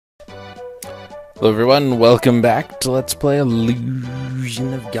Hello everyone, welcome back to Let's Play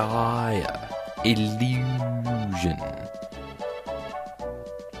Illusion of Gaia. Illusion.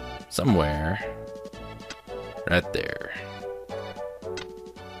 Somewhere. Right there.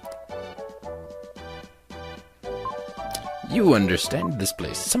 You understand this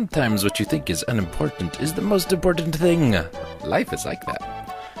place. Sometimes what you think is unimportant is the most important thing. Life is like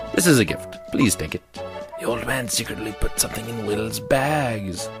that. This is a gift. Please take it. The old man secretly put something in Will's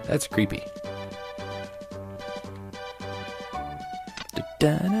bags. That's creepy.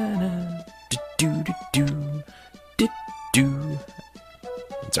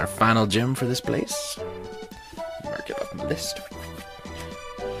 It's our final gem for this place. Mark it off my list.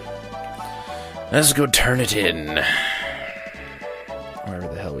 Let's go turn it in. Wherever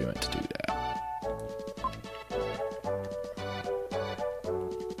the hell we went to do that.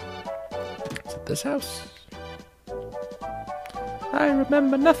 Is it this house? I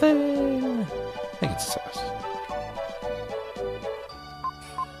remember nothing. I think it's this house.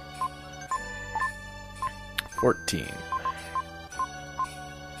 $14.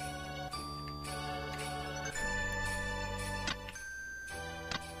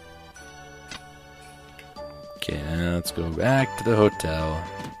 Okay, now let's go back to the hotel.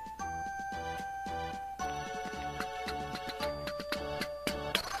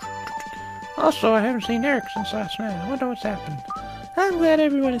 Also, I haven't seen Eric since last night. I wonder what's happened. I'm glad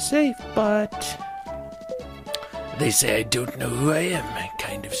everyone is safe, but... They say I don't know who I am.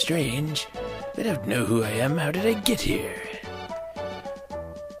 Kind of strange. They don't know who I am. How did I get here?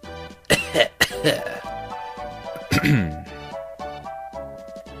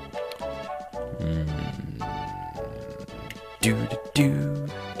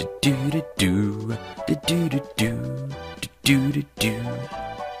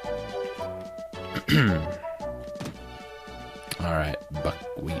 Alright,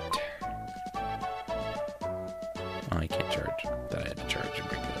 buckwheat. Oh, I can't charge. Thought I had to charge and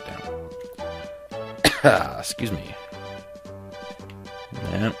break that down. Excuse me.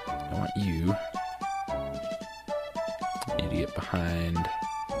 No, I want you. I need to get behind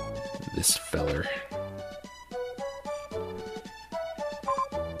this feller.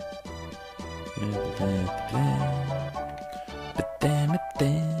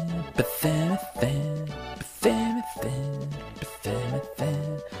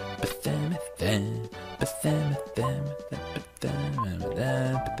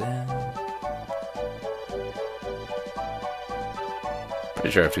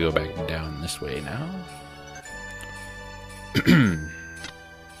 Pretty sure I have to go back down this way now.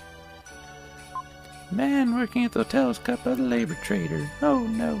 Man working at the hotel's cut by the labor trader. Oh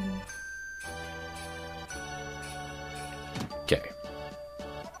no. Okay.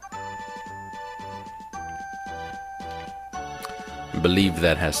 Believe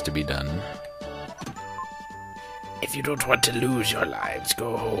that has to be done. If you don't want to lose your lives,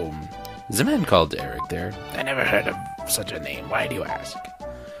 go home. Is a man called Eric there? I never heard of such a name. Why do you ask?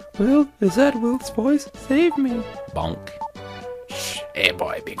 Will, is that Will's voice? Save me. Bonk. Shh. Hey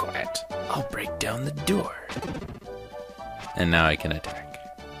boy, be quiet. I'll break down the door. And now I can attack.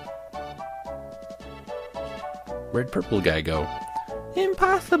 Where'd purple guy go?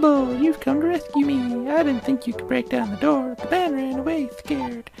 Impossible! You've come to rescue me. I didn't think you could break down the door. The man ran away,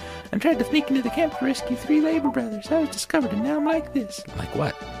 scared. I tried to sneak into the camp to rescue 3 labor brothers. I was discovered, and now I'm like this. Like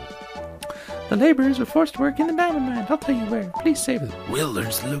what? The laborers were forced to work in the diamond mine. I'll tell you where. Please save them. Will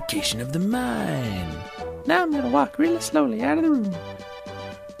learns the location of the mine. Now I'm gonna walk really slowly out of the room.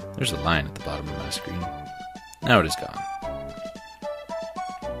 There's a line at the bottom of my screen. Now it is gone.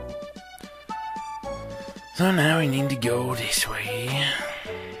 So now we need to go this way.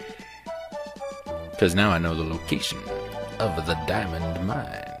 Because now I know the location of the diamond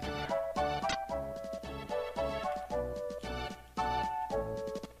mine.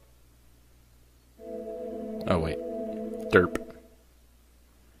 Oh wait. Derp.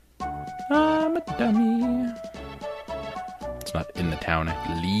 I'm a dummy. It's not in the town. I have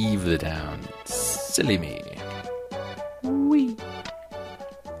to leave the town. Silly me. Wee.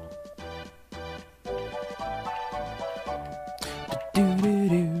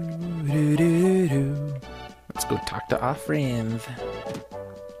 Let's go talk to our friend.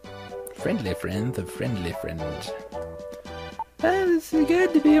 Friendly friend of friendly friends. Well, it's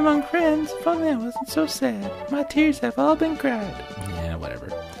good to be among friends. If only I wasn't so sad. My tears have all been cried. Yeah,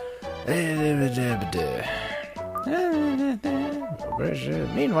 whatever.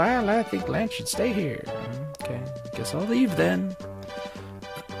 Meanwhile, I think Lance should stay here. Okay, guess I'll leave then.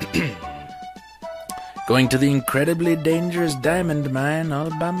 Going to the incredibly dangerous diamond mine all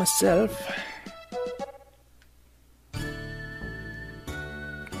by myself.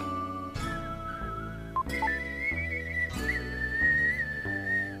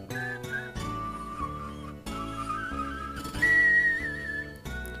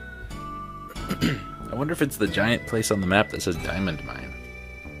 I wonder if it's the giant place on the map that says Diamond Mine.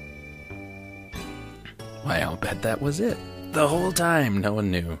 Why, I'll bet that was it. The whole time, no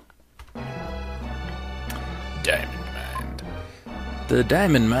one knew. Diamond Mine. The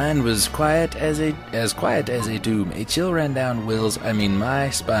Diamond Mine was quiet as a tomb. A chill ran down my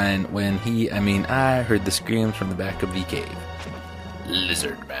spine when I heard the screams from the back of the cave.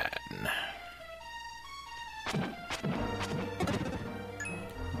 Lizard Man.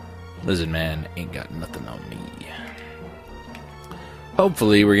 Lizard Man ain't got nothing on me.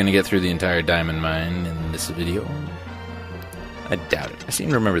 Hopefully we're gonna get through the entire Diamond Mine in this video. I doubt it. I seem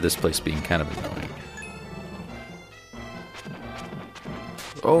to remember this place being kind of annoying.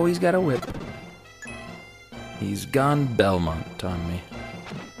 Oh, he's got a whip. He's gone Belmont on me.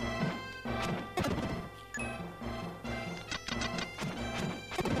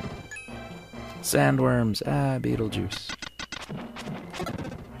 Sandworms. Ah, Beetlejuice.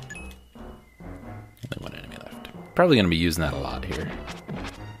 Only one enemy left. Probably going to be using that a lot here.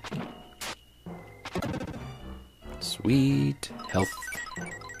 Sweet health.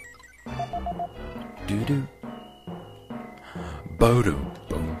 Doo-doo. Bodo.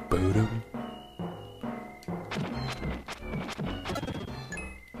 Boom, bodo.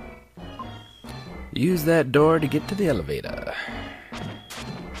 Use that door to get to the elevator.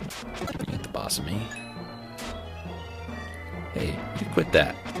 You ain't the boss of me. Hey, you quit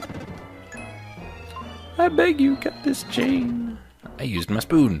that. I beg you, cut this chain. I used my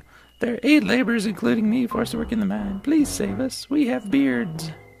spoon. There are 8 laborers, including me, forced to work in the mine. Please save us. We have beards.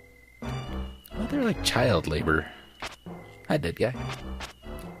 Oh, they're like child labor. Hi, dead guy.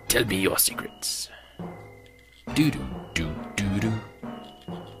 Tell me your secrets. Doo-doo, doo-doo-doo.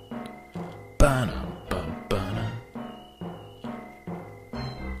 Ba-na, ba-ba-na.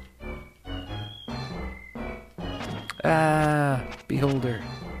 Ah, Beholder.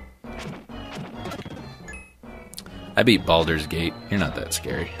 I beat Baldur's Gate. You're not that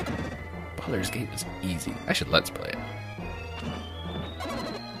scary. Baldur's Gate was easy. I should let's play it.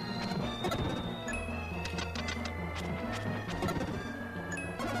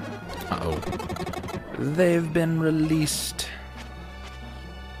 Uh-oh. They've been released.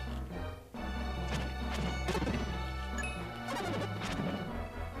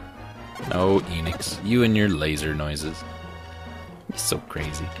 No, Enix. You and your laser noises. You're so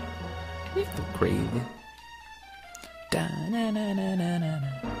crazy. You're so crazy. Da-na-na-na-na-na.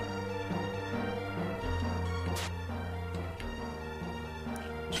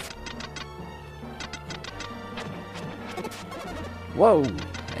 Whoa!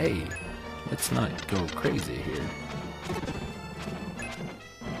 Hey, let's not go crazy here.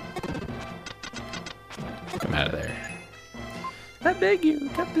 Come out of there. I beg you,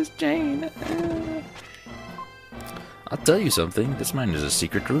 cut this chain. I'll tell you something, this mine is a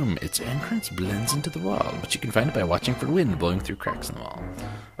secret room. Its entrance blends into the wall, but you can find it by watching for wind blowing through cracks in the wall.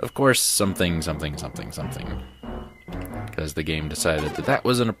 Of course, something. Because the game decided that that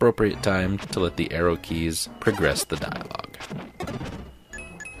was an appropriate time to let the arrow keys progress the dialogue.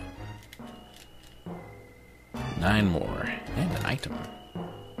 9 more, and an item.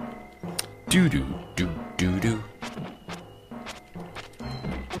 Doo-doo, doo-doo-doo.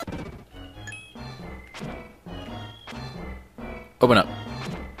 Open up.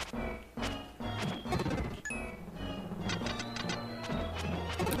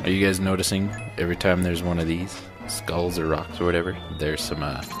 Are you guys noticing every time there's one of these skulls or rocks or whatever, there's some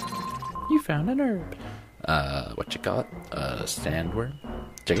You found an herb. What you call it? Sandworm.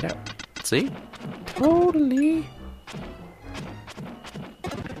 Check it out. See? Totally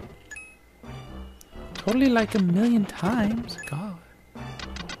like a million times. God.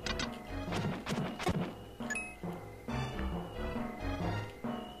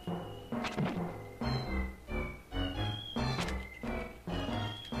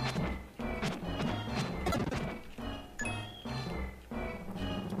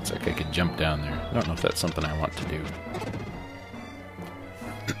 It's like I could jump down there. I don't know if that's something I want to do.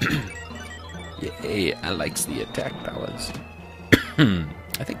 Yay, I likes the attack powers.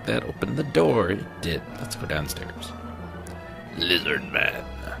 I think that opened the door. It did. Let's go downstairs. Lizard Man.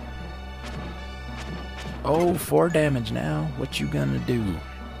 Oh, 4 damage now. What you gonna do?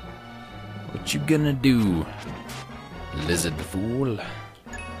 What you gonna do, lizard fool?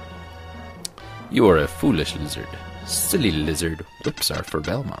 You are a foolish lizard. Silly lizard. Whips are for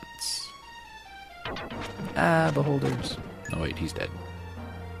Belmonts. Ah, beholders. No, wait, he's dead.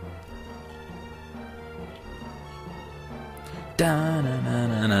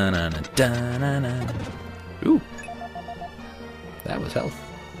 Da-na-na-na-na-na-na-na-na. Ooh. That was health.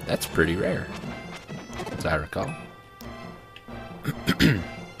 That's pretty rare, as I recall.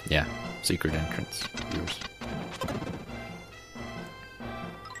 Yeah, secret entrance. Yours.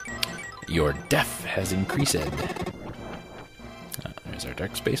 Your def has increased. There's our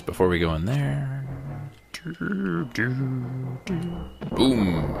dark space before we go in there.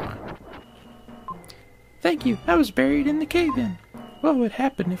 Boom. Thank you. I was buried in the cave-in. What would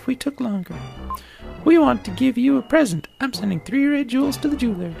happen if we took longer? We want to give you a present. I'm sending 3 red jewels to the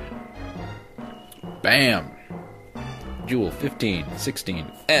jeweler. Bam. Jewel 15,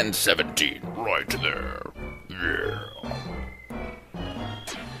 16, and 17. Right there. Yeah.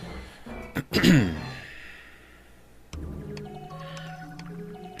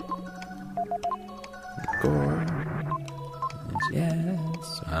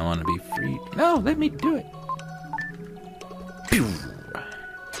 Yes, I want to be free. No, let me do it. Pew.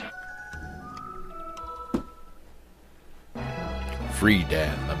 Free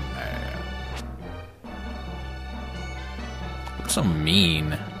Dan the man. Looks so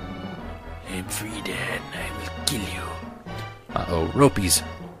mean. I'm free Dan, I will kill you. Uh-oh, ropies.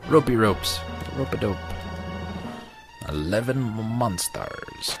 Ropey ropes. Rope-a-dope. 11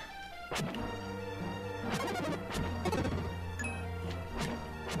 monsters.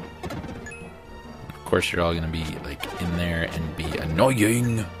 Of course, you're all gonna be like in there and be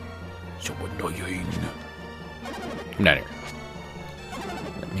annoying. So annoying. Come down here.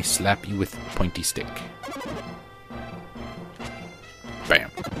 Let me slap you with a pointy stick. Bam.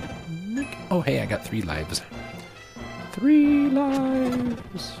 Oh, hey, I got 3 lives. 3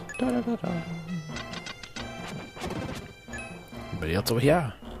 lives. Da-da-da-da. Anybody else over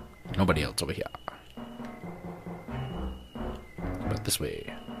here? Nobody else over here. But this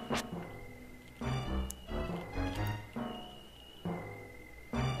way.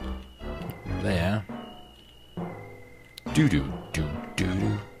 There.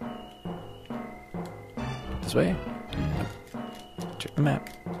 Do-do-do-do-do. This way? Nope. Check the map.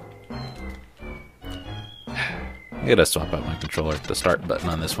 I gotta swap out my controller. The start button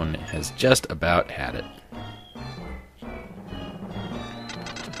on this one has just about had it.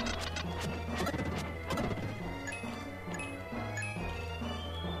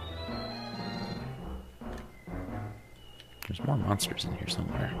 There's more monsters in here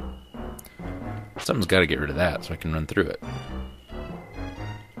somewhere. Something's got to get rid of that so I can run through it.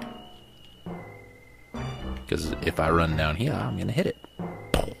 Because if I run down here, I'm going to hit it.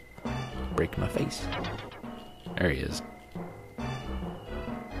 Break my face. There he is.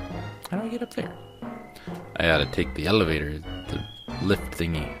 How do I get up there? I gotta take the elevator, the lift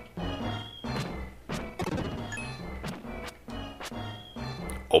thingy.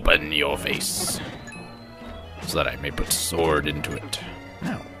 Open your face, so that I may put sword into it.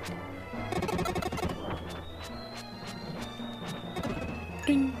 Now.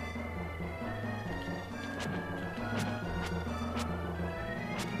 Ding.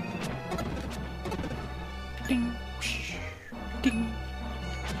 Ding. Ding.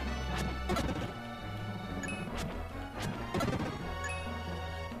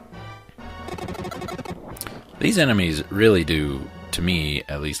 These enemies really do, to me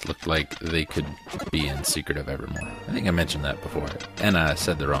at least, look like they could be in Secret of Evermore. I think I mentioned that before, and I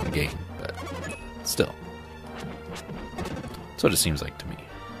said the wrong game, but still. That's what it seems like to me.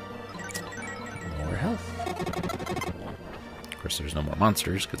 More health. Of course, there's no more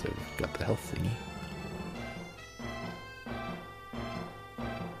monsters because I've got the health thingy.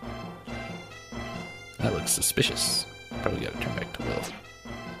 That looks suspicious. Probably gotta turn back to Will.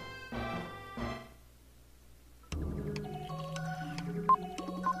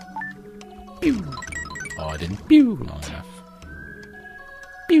 Pew! Oh, I didn't pew long enough.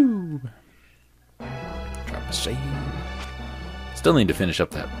 Pew! Drop a save. Still need to finish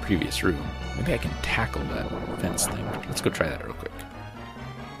up that previous room. Maybe I can tackle that fence thing. Let's go try that real quick.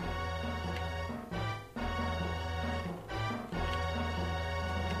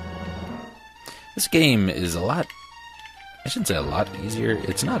 This game is a lot... I shouldn't say a lot easier.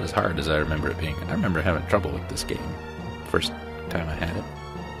 It's not as hard as I remember it being. I remember having trouble with this game. First time I had it.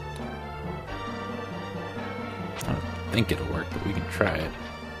 I don't think it'll work, but we can try it.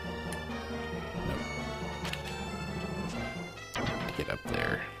 Nope. To get up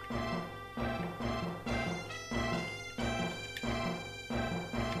there.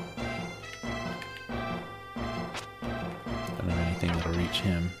 Don't have anything that'll reach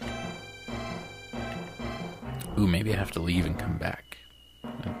him. Ooh, maybe I have to leave and come back. I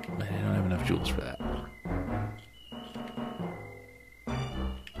don't have enough jewels for that.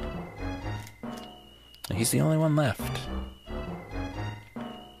 He's the only one left.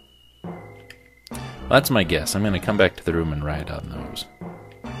 Well, that's my guess. I'm going to come back to the room and ride on those.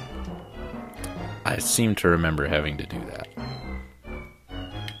 I seem to remember having to do that.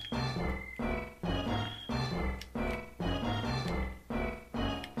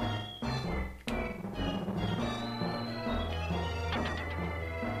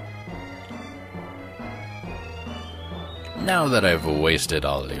 Now that I've wasted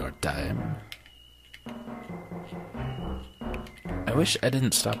all your time, I wish I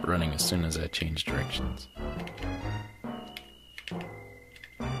didn't stop running as soon as I changed directions.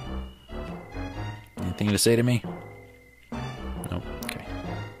 Anything to say to me? Nope. Okay.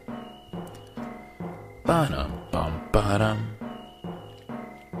 Ba-dum, bum, ba-dum.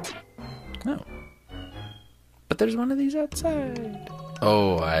 Oh. But there's one of these outside.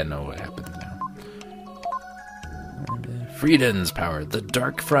 Oh, I know what happens now. Frieden's power. The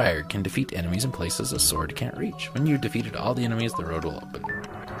Dark Friar can defeat enemies in places a sword can't reach. When you've defeated all the enemies, the road will open.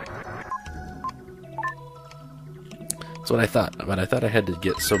 That's what I thought, but I thought I had to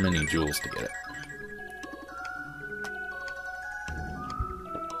get so many jewels to get it.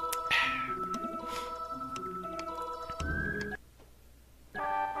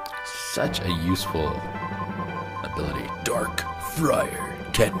 Such a useful ability. Dark Friar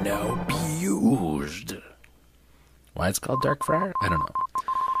can now be used. Why it's called Dark Friar? I don't know.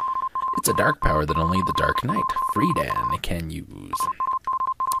 It's a dark power that only the Dark Knight, Friedan, can use.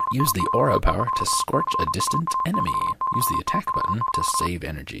 Use the aura power to scorch a distant enemy. Use the attack button to save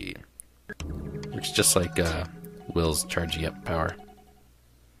energy. Which is just like Will's chargey up power.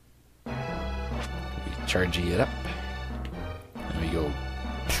 We chargey it up. There we go.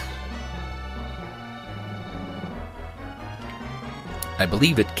 I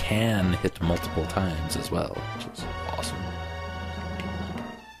believe it can hit multiple times as well, which is awesome.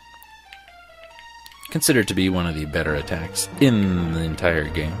 Considered to be one of the better attacks in the entire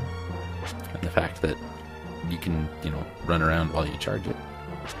game. And the fact that you can, run around while you charge it.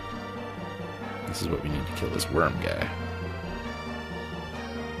 This is what we need to kill this worm guy.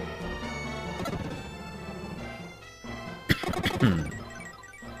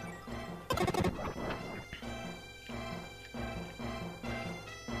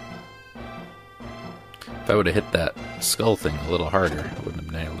 If I would have hit that skull thing a little harder, I wouldn't have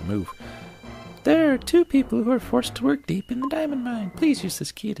been able to move. There are 2 people who are forced to work deep in the diamond mine. Please use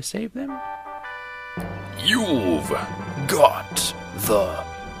this key to save them. You've got the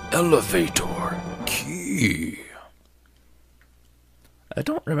elevator key. I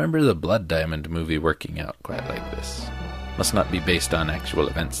don't remember the Blood Diamond movie working out quite like this. Must not be based on actual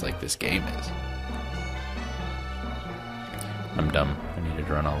events like this game is. I'm dumb. I needed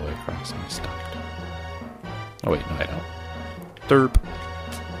to run all the way across and I stopped. Oh wait, no I don't. Derp.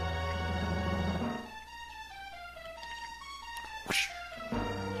 Whoosh.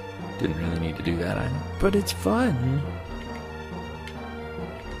 Didn't really need to do that either. But it's fun.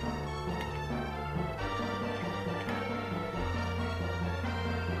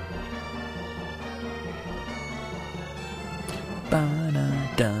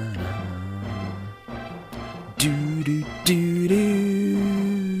 Ba-na-da-na. Do-do-do-do.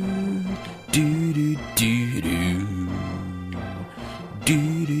 Do-do-do-do.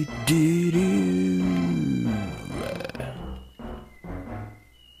 Do-do-do-do.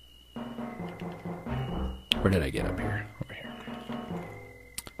 Where did I get up here? Over here.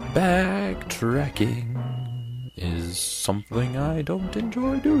 Backtracking is something I don't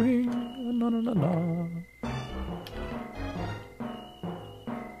enjoy doing. Na na na na.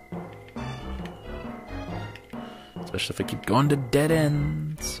 Especially if I keep going to dead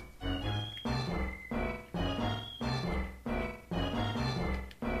ends.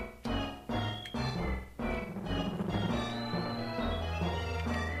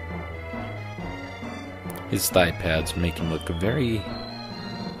 His thigh pads make him look very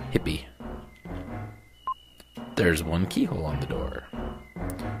hippie. There's one keyhole on the door.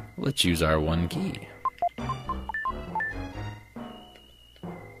 Let's use our one key.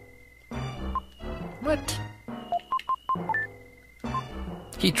 What?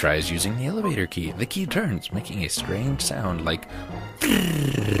 He tries using the elevator key. The key turns, making a strange sound like...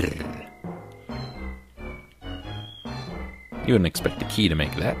 You wouldn't expect a key to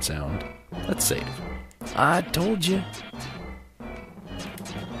make that sound. Let's save. I told you.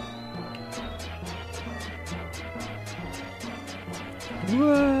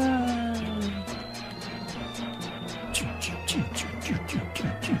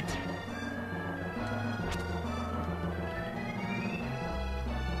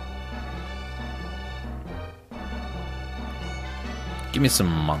 Give me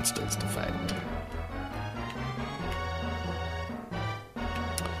some monsters to fight.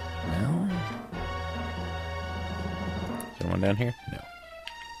 Well, is there one down here? No.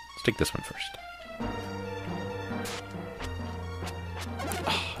 Let's take this one first.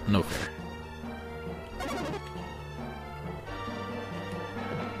 Oh, no fair.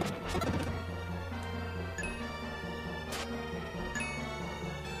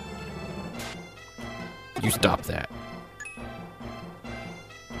 You stop that.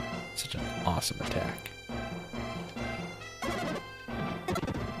 awesome attack.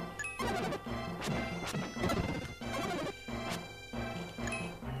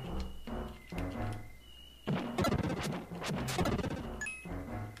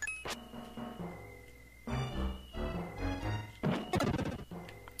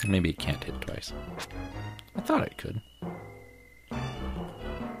 Maybe it can't hit twice. I thought it could.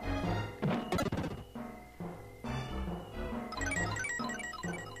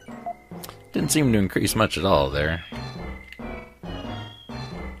 Didn't seem to increase much at all there.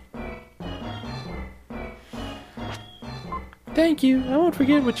 Thank you. I won't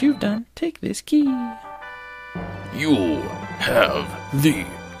forget what you've done. Take this key. You have the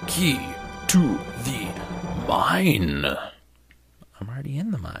key to the mine. I'm already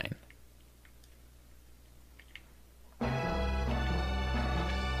in the mine.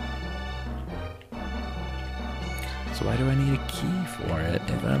 So why do I need a key for it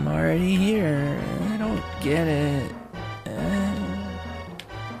if I'm already here? I don't get it.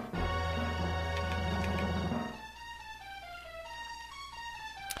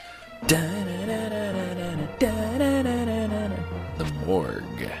 The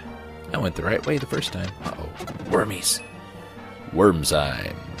morgue. I went the right way the first time. Uh-oh. Wormies. Worm's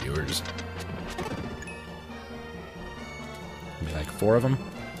eye, viewers. Maybe like 4 of them?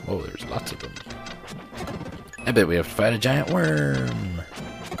 Oh, there's lots of them. I bet we have to fight a giant worm.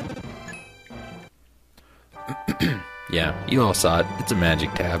 Yeah, you all saw it. It's a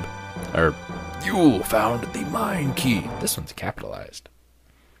magic tab. Or, you found the mine key. This one's capitalized.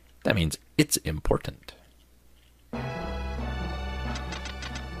 That means it's important.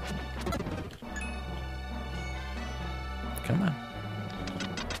 Come on.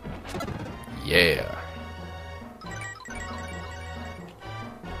 Yeah.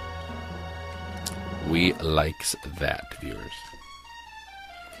 We likes that, viewers.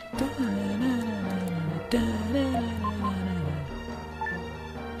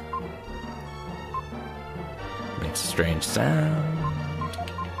 Makes a strange sound.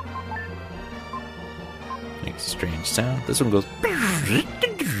 Makes a strange sound. This one goes.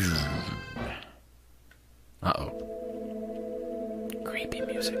 Uh-oh. Creepy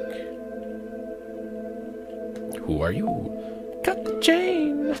music. Who are you? Cut the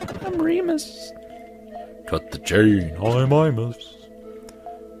chain. I'm Remus. Cut the chain. I'm Imus.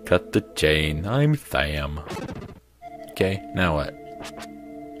 Cut the chain. I'm Tham. Okay, now what?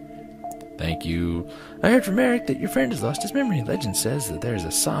 Thank you. I heard from Eric that your friend has lost his memory. Legend says that there's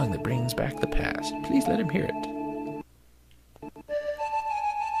a song that brings back the past. Please let him hear it.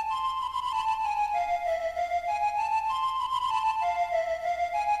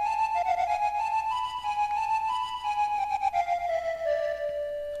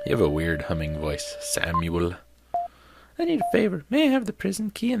 You have a weird humming voice, Samuel. I need a favor. May I have the prison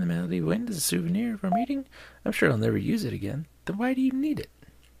key and the melody wind as a souvenir of our meeting? I'm sure I'll never use it again. Then why do you need it?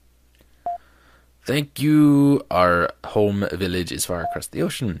 Thank you. Our home village is far across the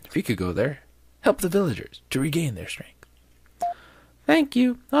ocean. If you could go there, help the villagers to regain their strength. Thank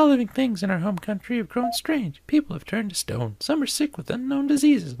you. All living things in our home country have grown strange. People have turned to stone. Some are sick with unknown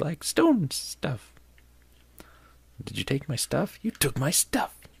diseases like stone stuff. Did you take my stuff? You took my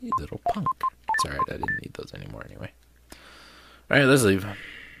stuff, you little punk. It's alright, I didn't need those anymore anyway. Alright, let's leave. Gonna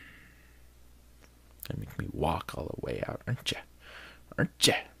make me walk all the way out, aren't ya? Aren't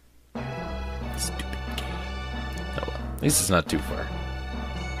ya? Stupid game. Oh well, at least it's not too far.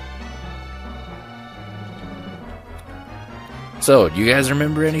 So, do you guys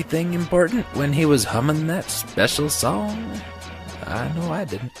remember anything important when he was humming that special song? I know I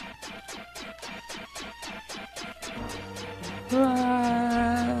didn't.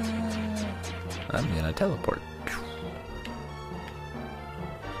 I'm gonna teleport.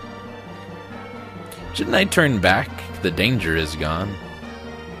 Shouldn't I turn back? The danger is gone.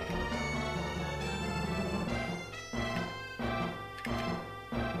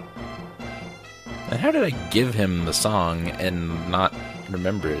 And how did I give him the song and not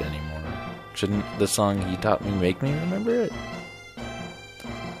remember it anymore? Shouldn't the song he taught me make me remember it?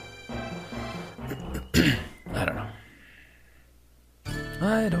 I don't know.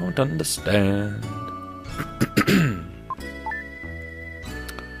 I don't understand.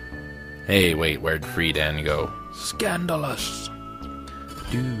 Hey, wait, where'd Freedan go? Scandalous.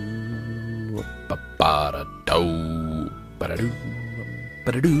 Do ba ba da do ba da do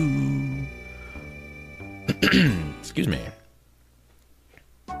ba da do. Excuse me.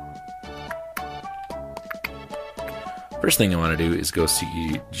 First thing I want to do is go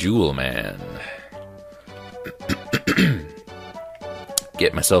see Jewel Man.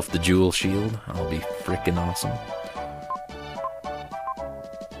 Get myself the Jewel Shield. I'll be freaking awesome.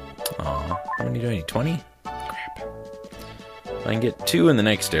 Aw, How many do I need? 20? Crap. I can get 2 in the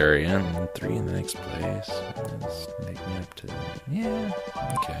next area and 3 in the next place. That's make me up to... Yeah,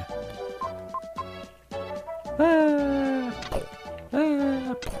 okay.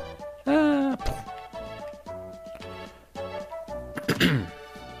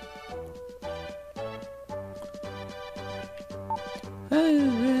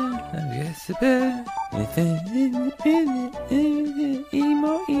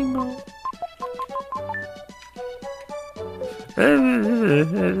 Emo.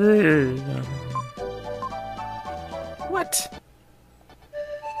 What?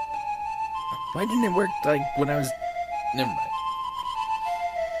 Why didn't it work like when I was... Never mind.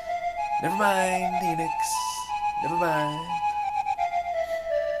 Never mind, Enix. Never mind.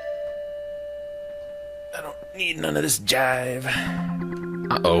 I don't need none of this jive.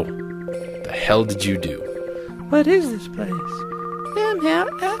 Uh-oh. The hell did you do? What is this place? Somehow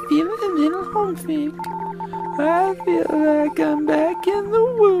I feel a little homesick. I feel like I'm back in the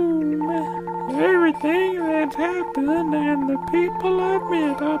womb. Everything that's happened and the people I've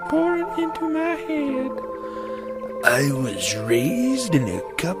met are pouring into my head. I was raised in a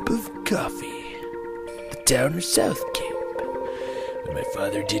cup of coffee. The town of South Cape. When my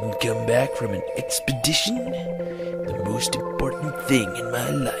father didn't come back from an expedition, the most important thing in my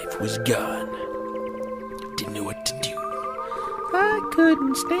life was gone. Didn't know what to do. I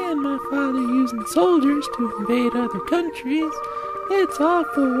couldn't stand my father using soldiers to invade other countries. It's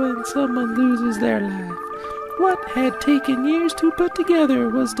awful when someone loses their life. What had taken years to put together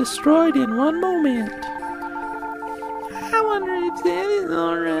was destroyed in one moment. I wonder if that is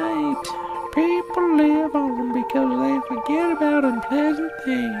alright. People live on because they forget about unpleasant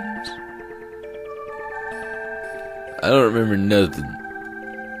things. I don't remember nothing.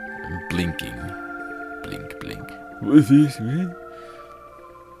 I'm blinking. Blink, blink. What's this, man?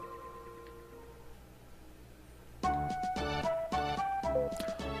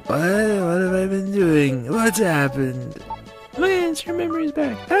 What have I been doing? What's happened? Lance, your memory's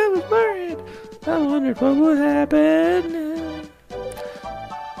back. I was worried. I wondered what would happen.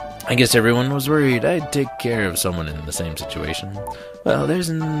 I guess everyone was worried I'd take care of someone in the same situation. Well, there's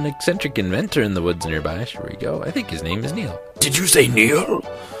an eccentric inventor in the woods nearby. Here we go. I think his name is Neil. Did you say Neil?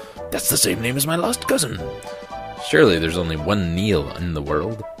 That's the same name as my lost cousin. Surely there's only one Neil in the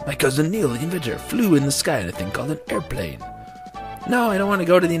world. My cousin Neil, the inventor, flew in the sky in a thing called an airplane. No, I don't want to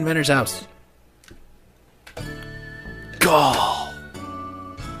go to the inventor's house. Gall.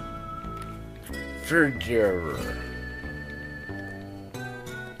 Furger.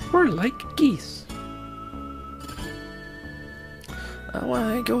 We're like geese. I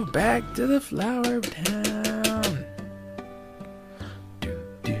want to go back to the flower town.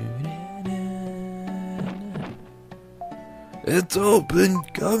 It's open,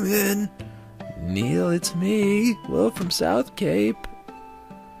 come in. Neil, it's me, Will from South Cape.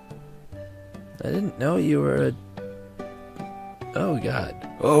 I didn't know you were a... Oh, God.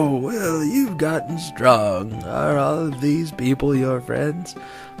 Oh, Will, you've gotten strong. Are all of these people your friends?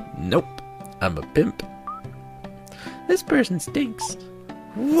 Nope, I'm a pimp. This person stinks.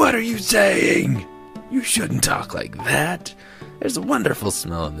 What are you saying? You shouldn't talk like that. There's a wonderful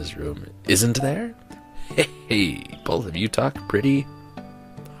smell in this room, isn't there? Hey, both of you talk pretty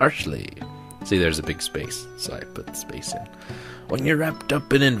harshly. See, there's a big space, so I put the space in. When you're wrapped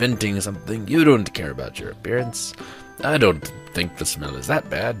up in inventing something, you don't care about your appearance. I don't think the smell is that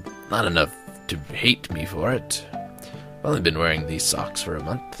bad. Not enough to hate me for it. I've only been wearing these socks for a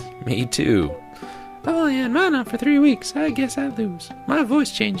month. Me too. I've only had mine on for 3 weeks. I guess I lose. My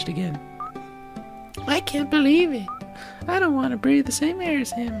voice changed again. I can't believe it. I don't want to breathe the same air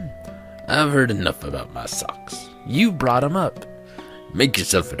as him. I've heard enough about my socks. You brought them up. Make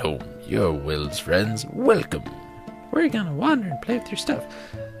yourself at home. You're Will's friends. Welcome. We're gonna wander and play with your stuff.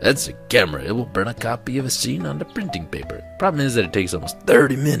 That's a camera. It will burn a copy of a scene onto printing paper. Problem is that it takes almost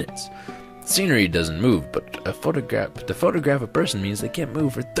 30 minutes. Scenery doesn't move, but to photograph a person means they can't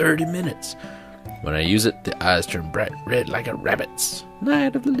move for 30 minutes. When I use it, the eyes turn bright red like a rabbit's.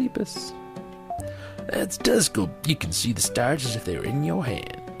 Night of the Lepus. That's telescope. You can see the stars as if they were in your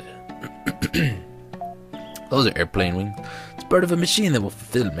hand. Those are airplane wings. It's part of a machine that will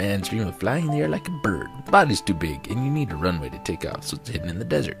fulfill man's dream of flying in the air like a bird. The body's too big, and you need a runway to take off, so it's hidden in the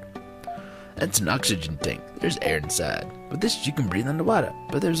desert. That's an oxygen tank. There's air inside. With this, you can breathe underwater,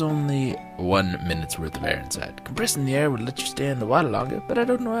 but there's only 1 minute's worth of air inside. Compressing the air would let you stay in the water longer, but I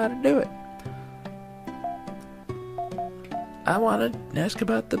don't know how to do it. I want to ask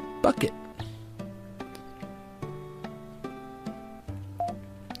about the bucket.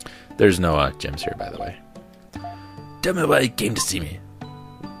 There's no gems here, by the way. Tell me why you came to see me.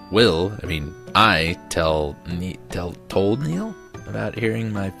 I told Neil about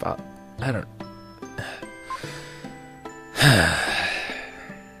hearing my father. I don't.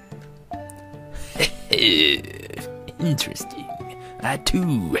 Interesting. I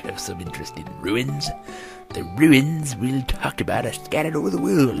too have some interest in ruins. The ruins we'll talk about are scattered over the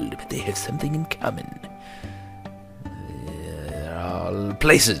world, but they have something in common. They're all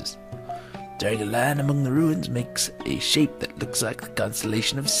places. Drawing a line among the ruins makes a shape that looks like the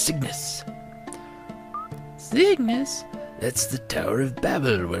constellation of Cygnus. Cygnus? That's the Tower of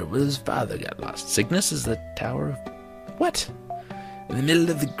Babel, where Will's father got lost. Cygnus is the Tower of... what? In the middle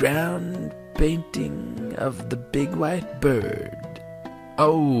of the ground, painting of the big white bird.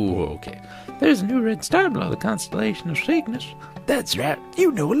 Oh, okay. There's a new red star below the constellation of Cygnus. That's right.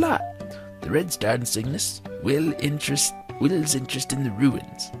 You know a lot. The red star in Cygnus, Will's interest in the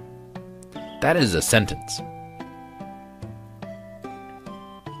ruins. That is a sentence.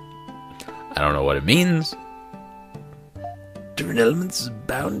 I don't know what it means. Different elements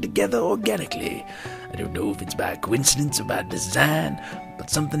bound together organically. I don't know if it's by coincidence or by design, but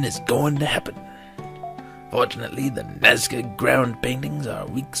something is going to happen. Fortunately, the Nazca ground paintings are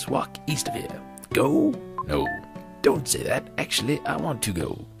a week's walk east of here. Go? No. Don't say that. Actually, I want to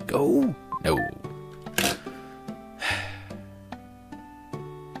go. Go? No.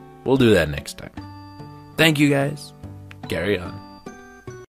 We'll do that next time. Thank you, guys. Carry on.